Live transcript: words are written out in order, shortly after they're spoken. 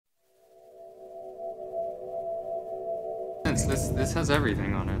sense. This has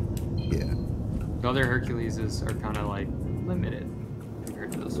everything on it. Yeah. The other Herculeses are kind of like limited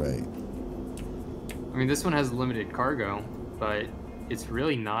compared to this one. Right. I mean, this one has limited cargo, but it's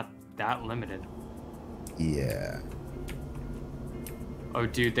really not that limited. Yeah. Oh,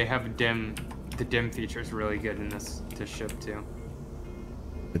 dude, they have dim. The dim feature is really good in this to ship too.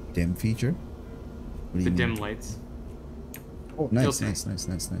 The dim feature? What do The you dim mean? lights. Oh, nice. You'll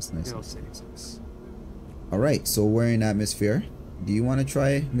see. All right, so we're in atmosphere. Do you want to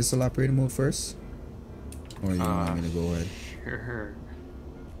try missile operator mode first? Or you want me to go ahead? Sure.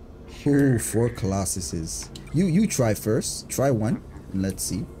 Ooh, 4 Colossuses. You try first. Try one, and let's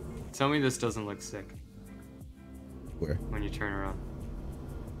see. Tell me this doesn't look sick. Where? When you turn around.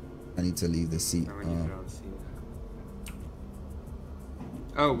 I need to leave the seat. Or when you get out of the seat.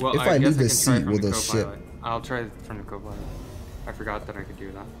 Oh, well, If I I guess leave the I can try seat, from will the the ship? co-pilot. I'll try from the co-pilot. I forgot that I could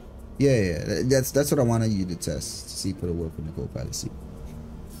do that. Yeah. That's what I wanted you to test. To see if it'll work in the co-pilot seat.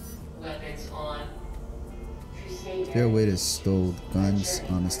 Weapons on. Fair way to stow guns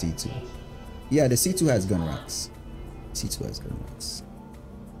on the C2. Yeah, the C2 has gun racks. C2 has gun racks.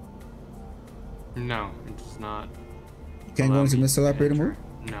 No, it's not. You can't go into missile operator mode?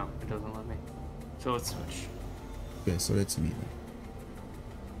 No, it doesn't let me. So let's switch. Okay, so that's me then.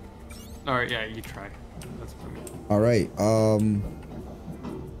 Alright, yeah, you try. That's for me. Alright,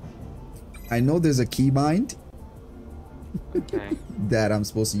 I know there's a keybind Okay. that I'm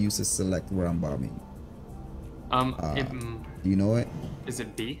supposed to use to select where I'm bombing. Do you know it? Is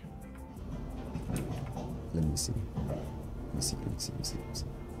it B? Let me see. Let me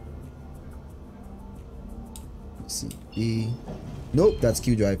see. B. Nope, that's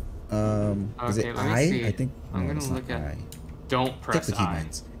Q drive. Is it I? I think. I'm no, gonna look at. I. Don't press Check the I.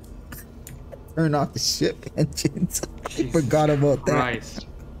 keybinds. Turn off the ship engines. I forgot about that. Christ.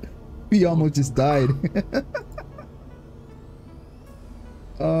 We almost just died.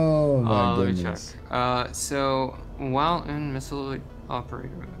 Oh my goodness. Let me check. So while in missile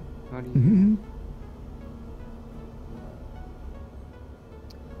operator mode, what do you?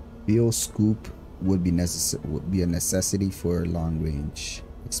 Fuel scoop would be a necessity for long range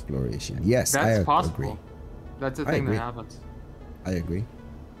exploration. Yes, That's I possible. agree. That's a thing that happens. I agree.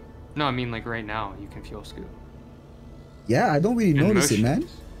 No, I mean like right now you can fuel scoop. Yeah, I don't really notice it, man.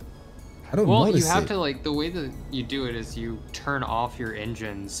 I don't notice it. Well, you have to like the way that you do it is you turn off your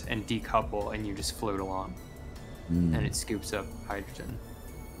engines and decouple, and you just float along, and it scoops up hydrogen.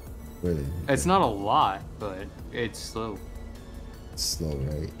 Really? It's not a lot, but it's slow. It's slow,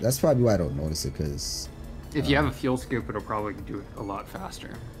 right? That's probably why I don't notice it, because if you have a fuel scoop, it'll probably do it a lot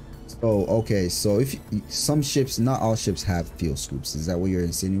faster. Oh, okay. So if some ships, not all ships have fuel scoops. Is that what you're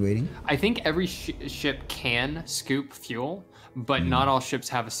insinuating? I think every ship can scoop fuel, but not all ships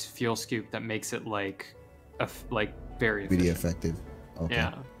have a fuel scoop that makes it like very efficient. Really effective. Okay.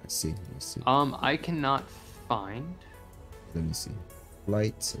 Yeah. Let's see. I cannot find. Let me see.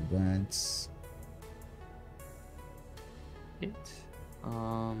 Flights, advance. It.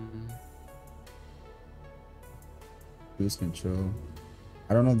 Cruise control.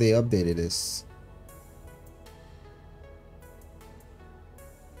 I don't know if they updated this.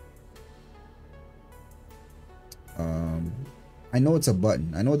 I know it's a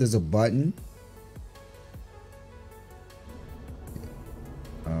button. I know there's a button.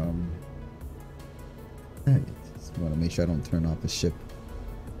 Just want to make sure I don't turn off the ship.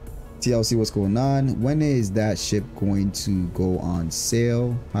 TLC, what's going on? When is that ship going to go on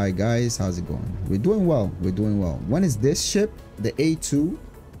sale? Hi guys, how's it going? We're doing well. We're doing well. When is this ship, the A2?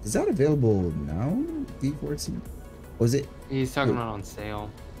 Is that available now? D14? Was it? He's talking about on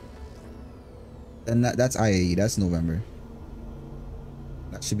sale. And that's IAE. That's November.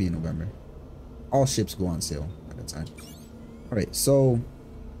 That should be in November. All ships go on sale at that time. All right, so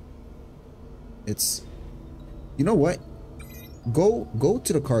it's. You know what? Go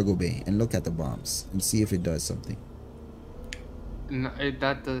to the cargo bay and look at the bombs and see if it does something. No,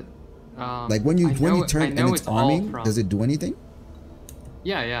 like when you turn and it's arming, does it do anything?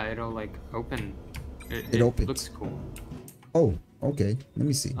 Yeah, it'll like open. It opens. Looks cool. Oh, okay. Let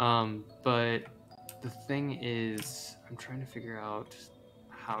me see. But the thing is, I'm trying to figure out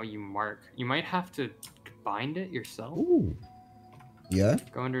how you mark. You might have to bind it yourself. Ooh. Yeah.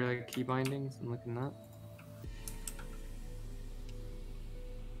 Go under like key bindings and look at that.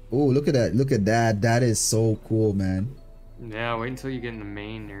 Oh, look at that. Look at that. That is so cool, man. Yeah, wait until you get in the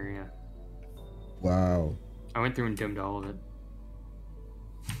main area. Wow. I went through and dimmed all of it.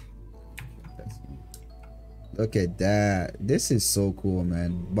 Look at that. This is so cool,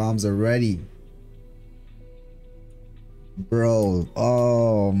 man. Bombs are ready. Bro.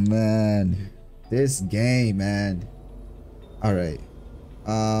 Oh, man. This game, man. All right.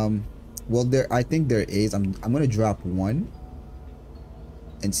 Well, I think there is. I'm gonna drop one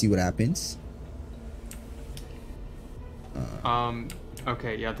and see what happens.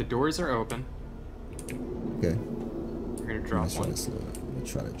 Okay, yeah, the doors are open. Okay. We're gonna drop one. Let me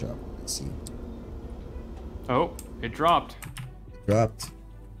try to drop. Let's see. Oh, it dropped. Dropped.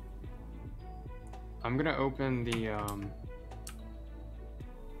 I'm gonna open the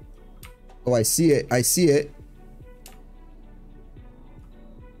Oh, I see it. I see it.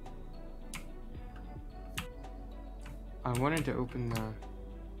 I wanted to open the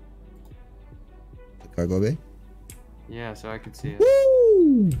cargo bay. Yeah, so I could see it.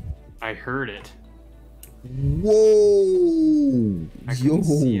 Woo! I heard it. Whoa! I couldn't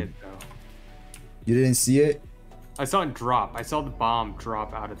see it though. You didn't see it? I saw it drop. I saw the bomb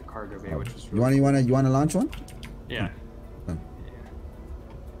drop out of the cargo bay, which was really you wanna launch one? Yeah.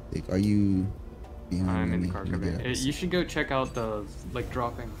 Are you I'm in the cargo bay. You should go check out the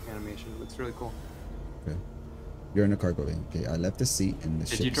dropping animation. It looks really cool. Okay. You're in the cargo bay. Okay, I left the seat and the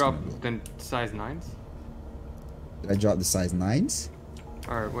ship. Did you drop the size 9s? Did I drop the size 9s?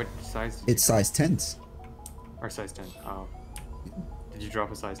 Or what size? It's size 10s. Or size 10. Oh. Did you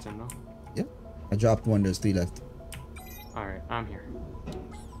drop a size 10 though? Yeah. I dropped one. There's 3 left. Alright, I'm here.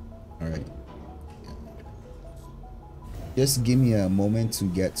 Alright. Yeah. Just give me a moment to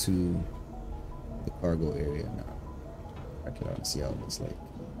get to the cargo area now. Check it out and see how it looks like.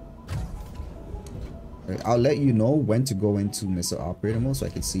 Right, I'll let you know when to go into missile operator mode so I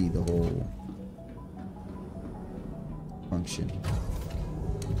can see the whole function.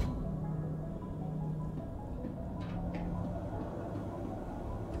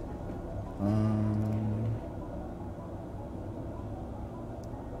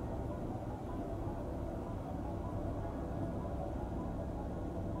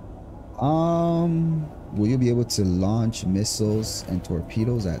 Will you be able to launch missiles and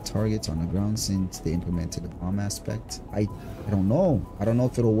torpedoes at targets on the ground since they implemented the bomb aspect? I don't know. I don't know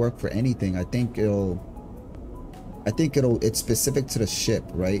if it'll work for anything. I think it's specific to the ship,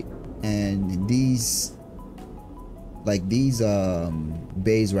 right? And these bays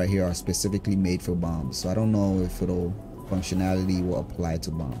right here are specifically made for bombs. So I don't know if functionality will apply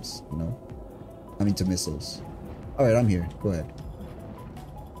to bombs, you know? I mean to missiles. All right, I'm here. Go ahead.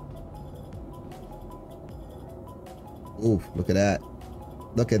 Ooh, look at that.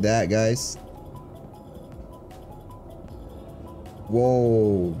 Look at that, guys.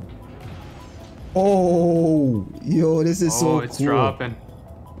 Whoa. Oh, yo, this is so cool. It's dropping.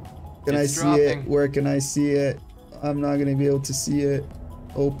 Can I see it? Where can I see it? I'm not gonna be able to see it.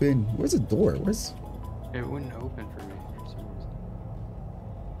 Open. Where's the door? It wouldn't open for me for some reason.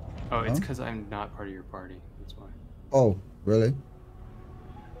 Oh, it's because I'm not part of your party. That's why. Oh, really?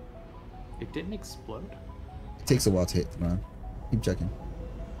 It didn't explode? It takes a while to hit, man. Keep checking.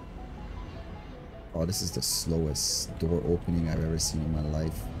 Oh, this is the slowest door opening I've ever seen in my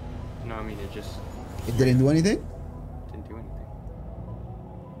life. No, I mean It didn't do anything? Didn't do anything.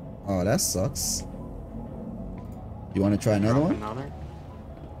 Oh, that sucks. You want to try another one? Another?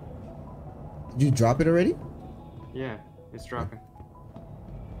 Did you drop it already? Yeah, it's dropping.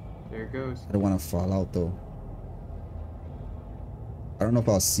 There it goes. I don't want to fall out though. I don't know if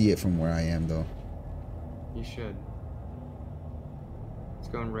I'll see it from where I am though. You should. It's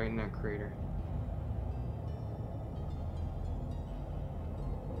going right in that crater.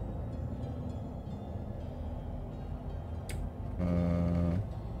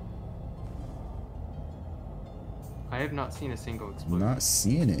 I have not seen a single explosion. Not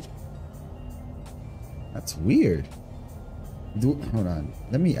seeing it. That's weird. Hold on.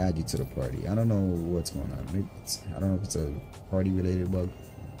 Let me add you to the party. I don't know what's going on. Maybe I don't know if it's a party related bug.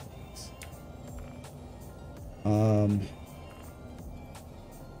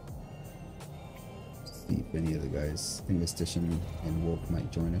 See if any of the guys, I think Mystician and Wolf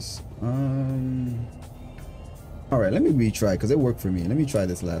might join us. All right, let me retry because it worked for me. Let me try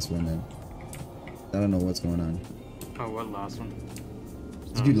this last one then. I don't know what's going on. Oh, what last one?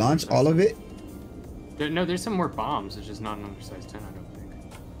 Did you launch all of it? No, there's some more bombs. It's just not under size 10, I don't think.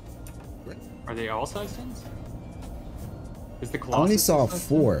 Right. Are they all size 10s? Is the Colossus? I only saw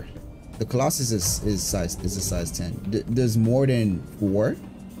 4. The Colossus is a size 10. There's more than 4?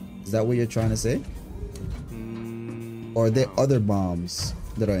 Is that what you're trying to say? Or are there other bombs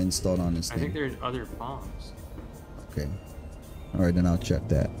that are installed on this thing? I think there's other bombs. Okay. Alright, then I'll check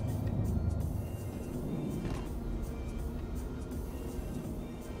that.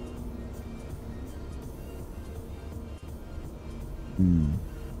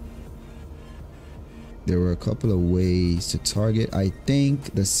 There were a couple of ways to target. I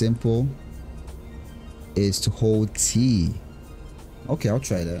think the simple is to hold T Okay, I'll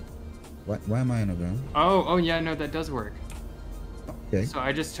try that. Why am I on the ground? Oh yeah, no, that does work. Okay. So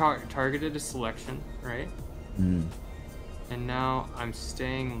I just targeted a selection, right? Mm. And now I'm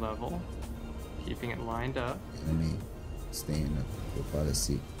staying level, keeping it lined up. Let me stay in the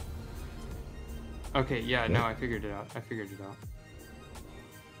policy. Okay, yeah, What? no, I figured it out.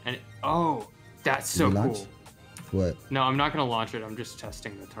 And oh, that's so cool. What? No, I'm not gonna launch it. I'm just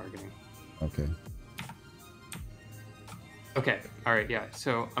testing the targeting. Okay. Okay, all right, yeah.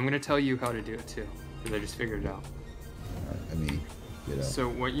 So I'm gonna tell you how to do it too, because I just figured it out. All right, let me get out. So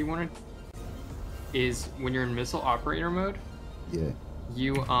what you want to is when you're in missile operator mode, Yeah.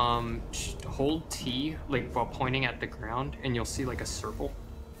 you hold T like while pointing at the ground, and you'll see like a circle,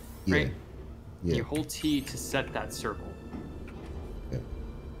 right? Yeah. You hold T to set that circle, Yeah.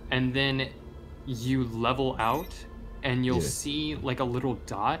 and then you level out, and you'll see like a little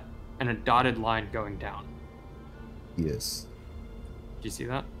dot and a dotted line going down. Yes. Do you see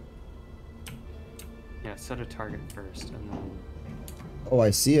that? Yeah, set a target first, and then. Oh, I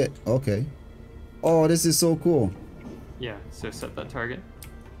see it. Okay. Oh, this is so cool. Yeah, so set that target.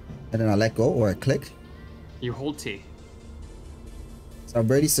 And then I let go or I click. You hold T. So I've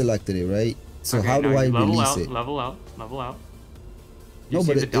already selected it, right? So Okay, how do now I you release it? Level out. No,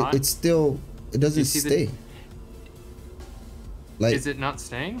 but it's still, it doesn't stay. Like, is it not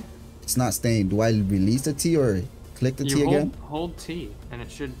staying? It's not staying. Do I release the T or click the T again? Hold T, and it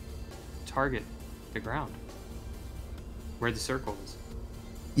should target the ground where the circle is.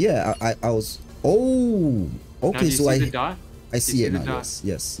 Yeah, I was. Oh, okay. Now, do you so see the dot? I see it now. Dot?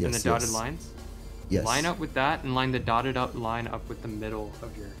 Yes. And the dotted lines. Yes. Line up with that, and line the dotted up line up with the middle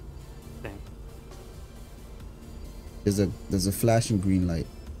of your thing. There's a flashing green light.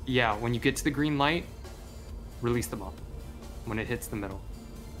 Yeah, when you get to the green light, release the bomb. When it hits the middle.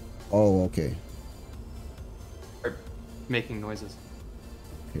 Oh, okay. Start making noises.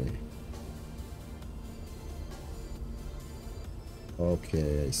 Okay.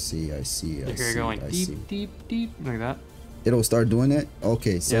 Okay, I see. You hear it going deep, like that. It'll start doing it?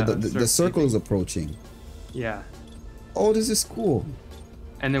 Okay, so Yeah, the circle is approaching. Yeah. Oh, this is cool.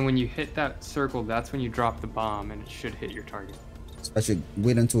 And then when you hit that circle, that's when you drop the bomb, and it should hit your target. So I should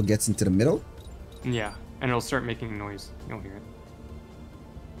wait until it gets into the middle? Yeah, and it'll start making noise. You'll hear it.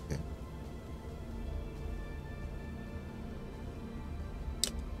 Okay.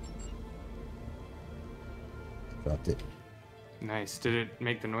 Dropped it. Nice. Did it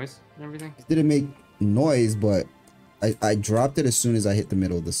make the noise and everything? It didn't make noise, but I dropped it as soon as I hit the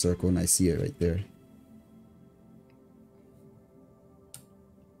middle of the circle, and I see it right there.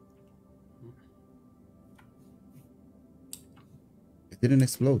 It didn't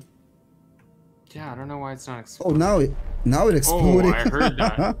explode. Yeah, I don't know why it's not exploding. Oh, now it exploded. Oh, I heard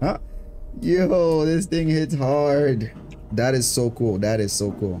that. Yo, this thing hits hard. That is so cool. That is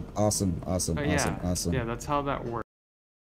so cool. Awesome. Yeah, that's how that works.